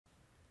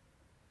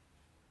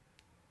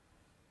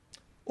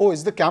Oh,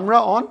 is the camera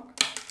on?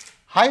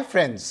 Hi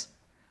friends.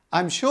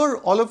 I'm sure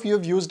all of you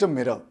have used a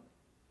mirror.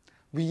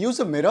 We use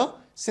a mirror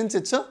since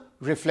it's a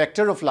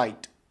reflector of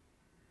light.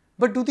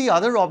 But do the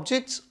other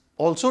objects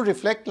also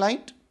reflect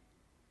light?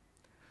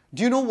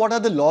 Do you know what are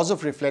the laws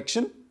of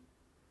reflection?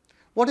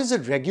 What is a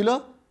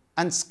regular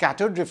and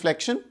scattered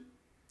reflection?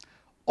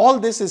 All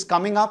this is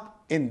coming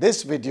up in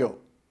this video.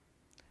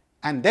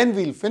 And then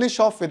we'll finish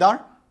off with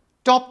our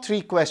top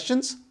 3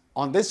 questions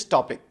on this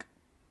topic.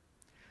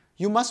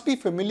 You must be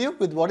familiar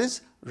with what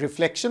is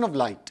reflection of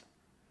light.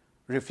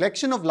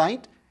 Reflection of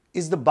light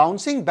is the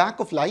bouncing back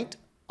of light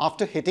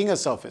after hitting a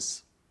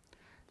surface.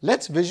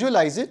 Let's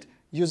visualize it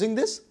using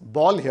this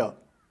ball here.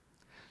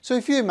 So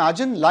if you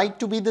imagine light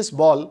to be this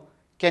ball,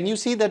 can you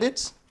see that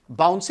it's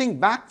bouncing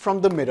back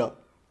from the mirror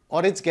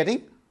or it's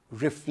getting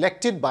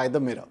reflected by the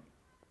mirror?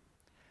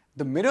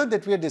 The mirror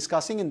that we are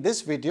discussing in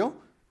this video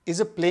is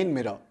a plane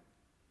mirror.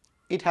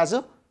 It has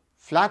a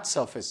flat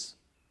surface.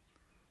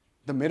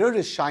 The mirror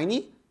is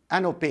shiny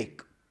and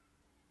opaque.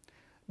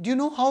 Do you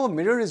know how a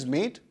mirror is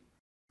made?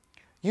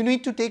 You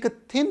need to take a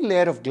thin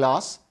layer of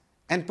glass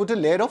and put a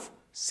layer of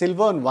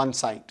silver on one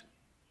side.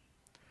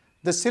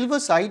 The silver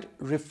side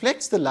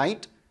reflects the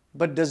light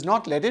but does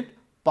not let it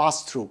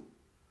pass through.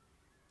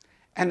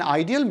 An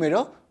ideal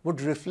mirror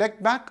would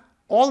reflect back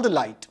all the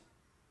light.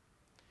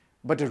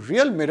 But a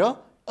real mirror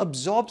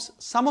absorbs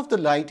some of the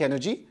light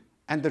energy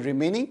and the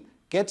remaining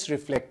gets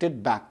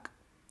reflected back.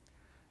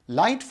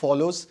 Light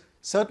follows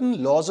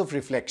certain laws of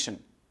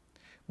reflection.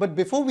 But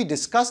before we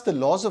discuss the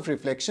laws of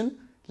reflection,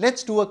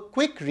 let's do a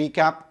quick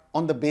recap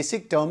on the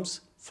basic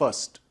terms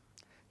first.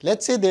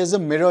 Let's say there's a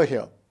mirror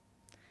here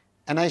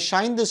and I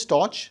shine this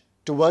torch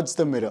towards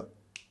the mirror.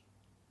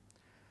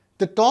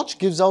 The torch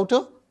gives out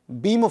a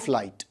beam of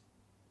light.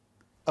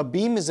 A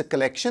beam is a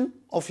collection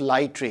of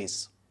light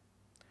rays.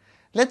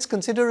 Let's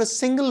consider a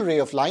single ray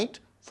of light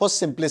for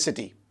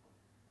simplicity.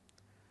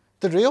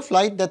 The ray of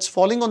light that's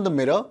falling on the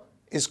mirror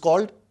is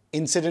called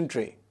incident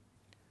ray.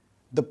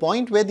 The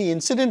point where the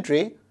incident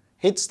ray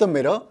hits the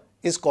mirror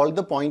is called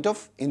the point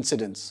of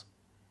incidence.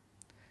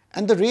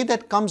 And the ray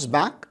that comes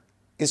back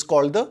is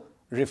called the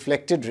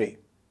reflected ray.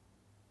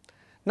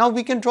 Now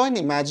we can draw an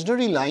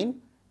imaginary line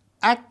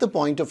at the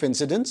point of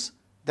incidence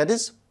that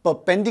is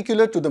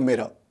perpendicular to the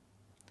mirror.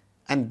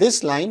 And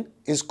this line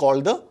is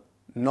called the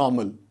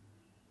normal.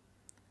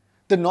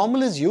 The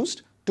normal is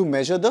used to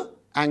measure the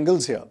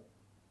angles here.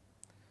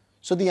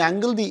 So the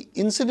angle the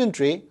incident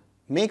ray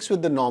makes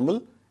with the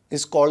normal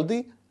is called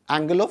the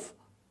angle of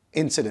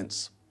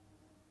incidence.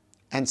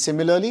 And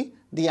similarly,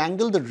 the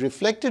angle the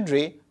reflected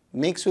ray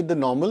makes with the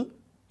normal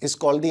is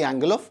called the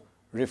angle of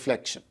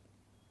reflection.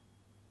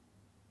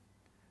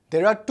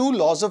 There are 2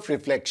 laws of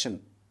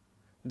reflection.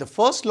 The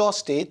first law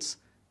states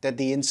that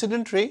the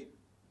incident ray,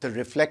 the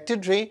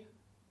reflected ray,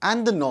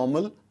 and the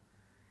normal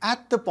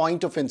at the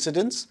point of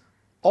incidence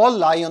all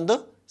lie on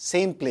the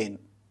same plane.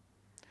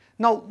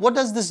 Now, what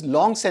does this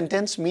long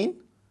sentence mean?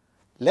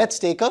 Let's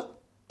take a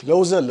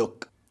closer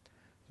look.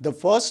 The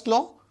first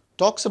law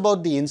talks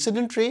about the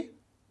incident ray,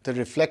 the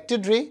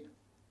reflected ray,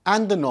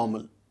 and the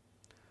normal.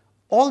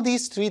 All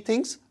these 3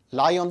 things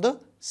lie on the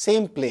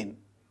same plane.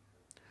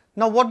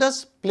 Now, what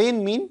does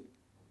plane mean?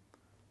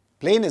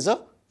 Plane is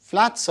a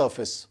flat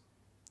surface,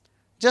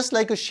 just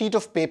like a sheet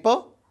of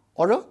paper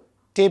or a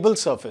table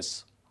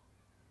surface.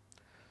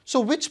 So,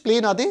 which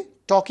plane are they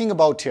talking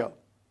about here?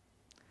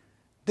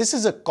 This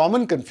is a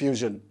common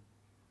confusion.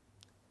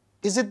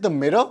 Is it the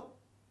mirror?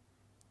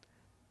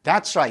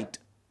 That's right,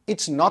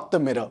 it's not the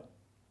mirror.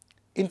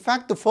 In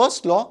fact, the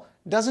first law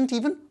doesn't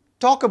even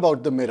talk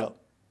about the mirror.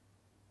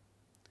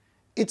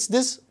 It's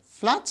this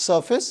flat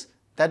surface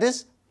that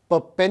is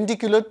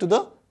perpendicular to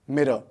the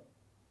mirror.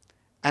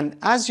 And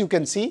as you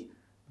can see,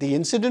 the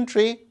incident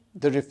ray,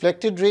 the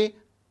reflected ray,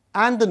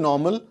 and the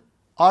normal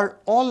are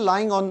all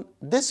lying on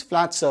this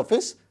flat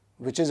surface,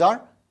 which is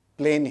our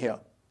plane here.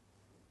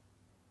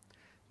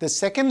 The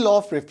second law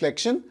of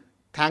reflection,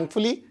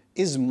 thankfully,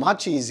 is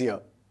much easier.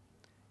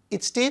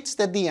 It states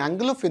that the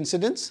angle of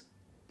incidence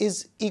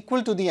is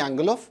equal to the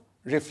angle of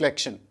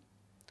reflection.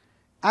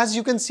 As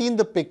you can see in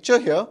the picture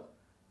here,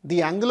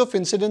 the angle of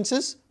incidence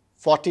is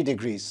 40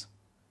 degrees,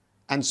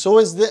 and so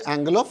is the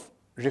angle of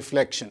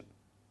reflection.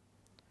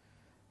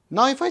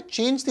 Now, if I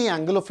change the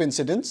angle of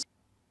incidence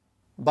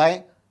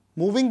by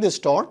moving this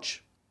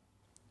torch,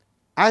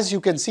 as you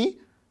can see,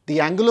 the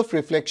angle of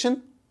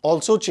reflection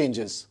also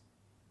changes,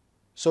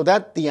 so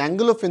that the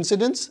angle of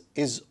incidence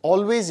is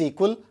always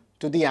equal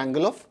to the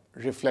angle of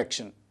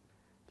reflection.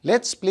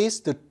 Let's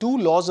place the 2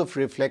 laws of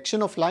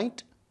reflection of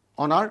light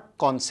on our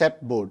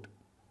concept board.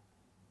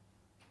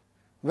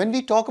 When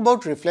we talk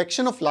about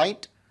reflection of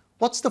light,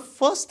 what's the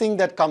first thing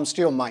that comes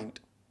to your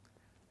mind?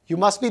 You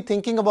must be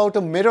thinking about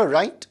a mirror,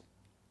 right?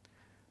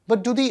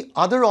 But do the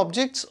other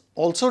objects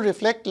also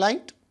reflect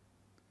light?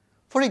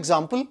 For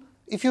example,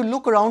 if you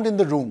look around in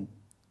the room,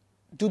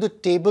 do the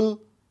table,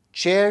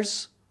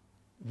 chairs,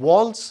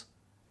 walls,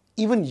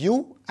 even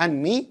you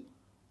and me,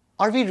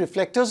 are we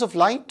reflectors of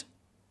light?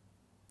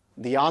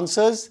 The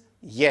answer is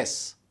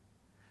yes.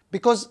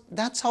 because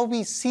that's how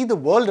we see the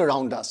world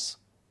around us.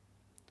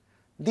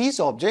 These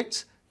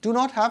objects do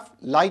not have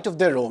light of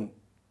their own.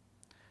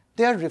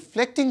 They are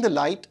reflecting the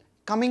light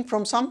coming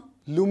from some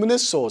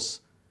luminous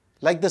source,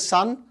 like the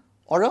sun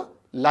or a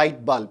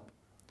light bulb.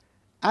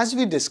 As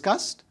we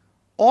discussed,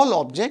 all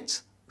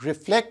objects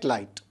reflect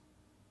light.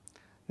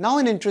 Now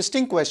an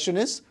interesting question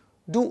is,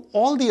 do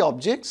all the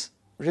objects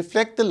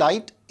reflect the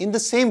light in the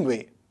same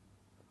way?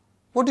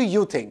 What do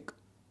you think?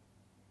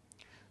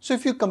 So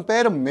if you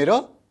compare a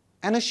mirror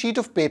and a sheet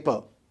of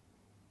paper,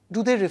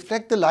 do they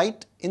reflect the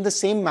light in the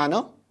same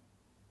manner?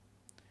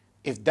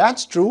 If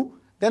that's true,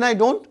 then I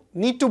don't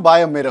need to buy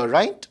a mirror,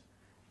 right?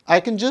 I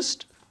can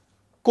just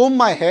comb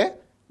my hair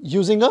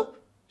using a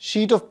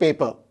sheet of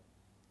paper.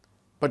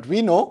 But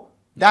we know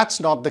that's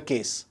not the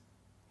case.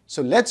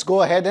 So let's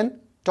go ahead and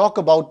talk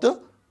about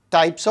the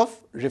types of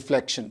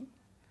reflection.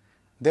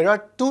 There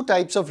are two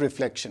types of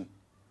reflection.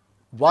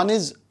 One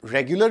is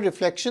regular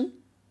reflection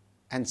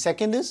and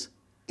second is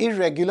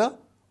irregular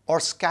or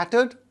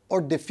scattered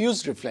or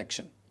diffused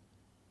reflection.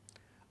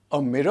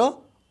 A mirror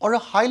or a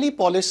highly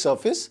polished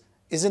surface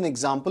is an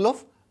example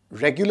of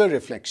regular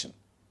reflection.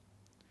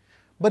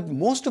 But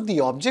most of the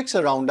objects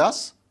around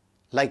us,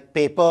 like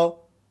paper,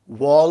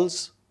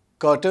 walls,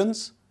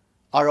 curtains,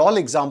 are all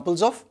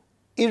examples of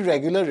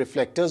irregular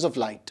reflectors of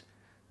light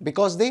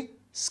because they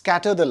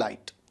scatter the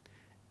light.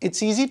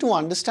 It's easy to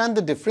understand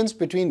the difference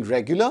between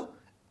regular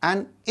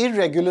and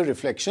irregular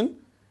reflection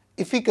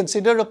if we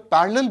consider a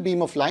parallel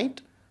beam of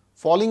light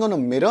falling on a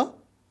mirror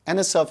and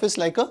a surface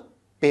like a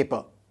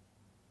paper.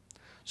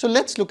 So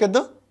let's look at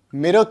the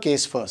mirror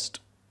case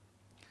first.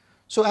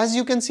 So as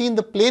you can see in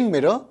the plane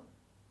mirror,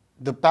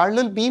 the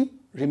parallel beam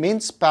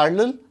remains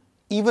parallel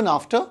even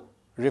after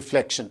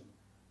reflection.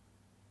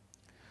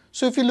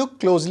 So if you look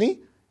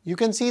closely, you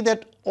can see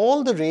that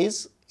all the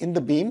rays in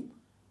the beam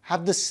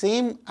have the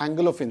same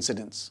angle of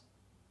incidence.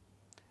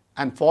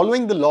 And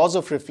following the laws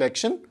of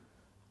reflection,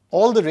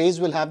 all the rays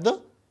will have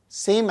the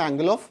same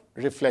angle of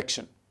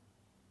reflection.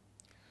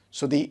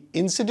 So the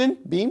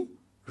incident beam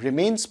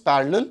remains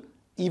parallel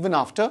even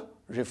after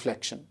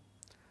reflection.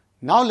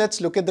 Now let's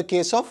look at the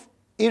case of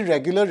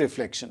irregular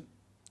reflection.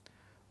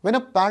 When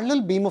a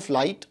parallel beam of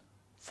light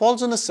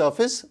falls on a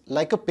surface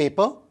like a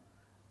paper,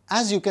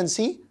 as you can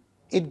see,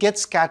 it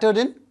gets scattered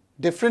in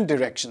different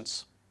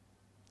directions.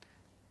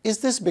 Is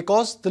this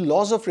because the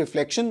laws of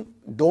reflection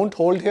don't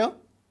hold here?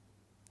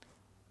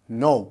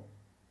 No,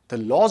 the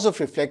laws of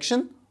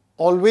reflection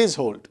always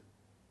hold.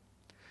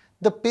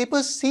 The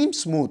paper seems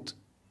smooth,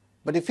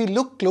 but if we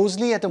look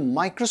closely at a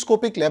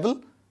microscopic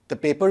level, the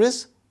paper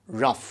is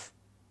rough.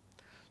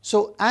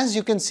 So as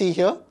you can see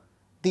here,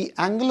 the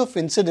angle of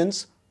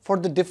incidence for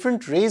the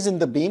different rays in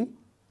the beam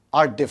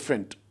are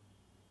different.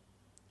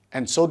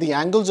 And so the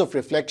angles of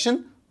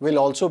reflection will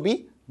also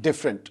be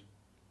different.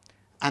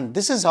 And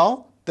this is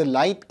how the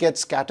light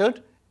gets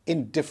scattered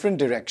in different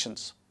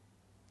directions.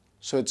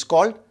 So it's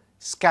called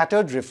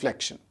scattered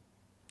reflection.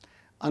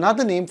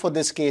 Another name for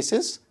this case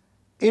is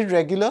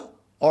irregular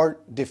or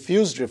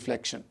diffused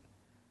reflection.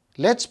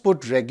 Let's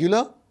put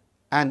regular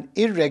and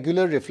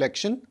irregular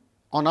reflection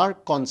on our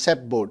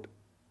concept board.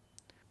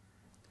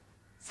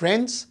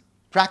 Friends,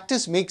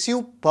 practice makes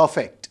you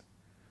perfect.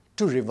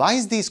 To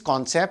revise these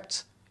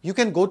concepts, you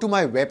can go to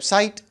my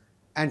website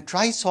and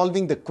try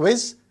solving the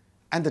quiz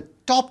and the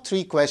top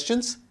 3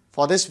 questions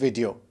for this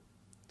video.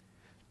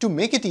 To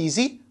make it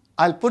easy,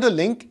 I'll put a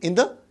link in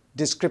the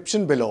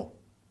description below.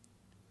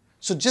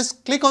 So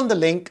just click on the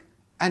link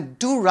and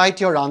do write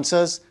your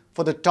answers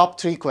for the top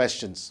 3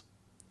 questions.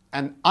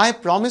 And I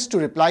promise to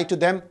reply to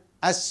them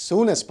as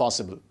soon as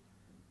possible.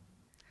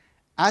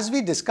 As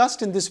we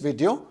discussed in this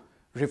video,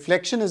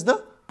 reflection is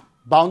the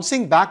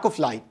bouncing back of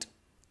light.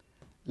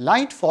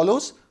 Light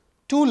follows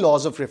 2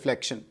 laws of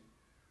reflection.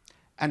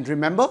 And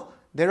remember,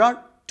 there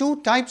are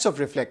 2 types of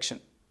reflection.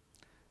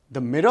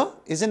 The mirror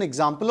is an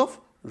example of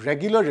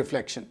regular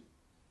reflection,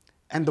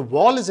 and the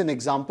wall is an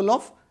example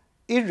of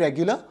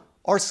irregular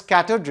or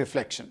scattered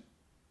reflection.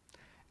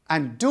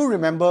 And do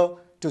remember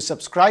to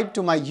subscribe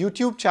to my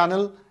YouTube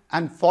channel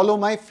and follow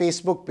my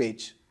Facebook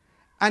page.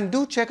 And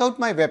do check out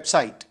my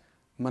website,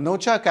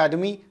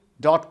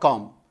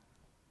 manochaacademy.com.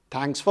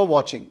 Thanks for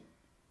watching.